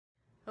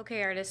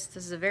Okay, artists,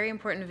 this is a very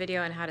important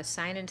video on how to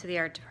sign into the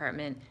art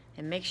department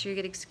and make sure you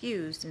get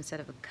excused instead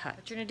of a cut.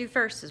 What you're going to do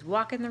first is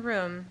walk in the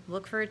room,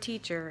 look for a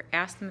teacher,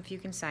 ask them if you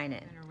can sign in.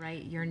 You're going to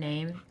write your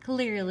name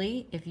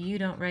clearly. If you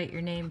don't write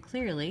your name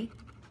clearly,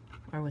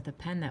 or with a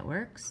pen that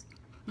works,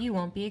 you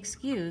won't be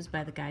excused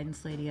by the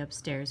guidance lady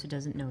upstairs who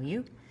doesn't know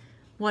you.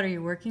 What are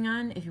you working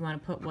on? If you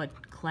want to put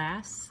what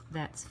class,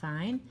 that's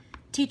fine.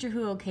 Teacher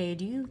who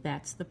okayed you,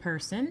 that's the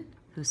person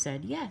who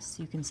said yes,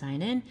 you can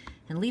sign in,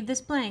 and leave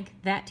this blank.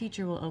 That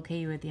teacher will okay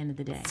you at the end of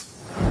the day.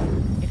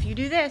 If you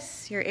do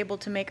this, you're able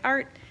to make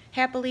art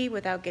happily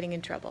without getting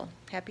in trouble.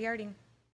 Happy arting.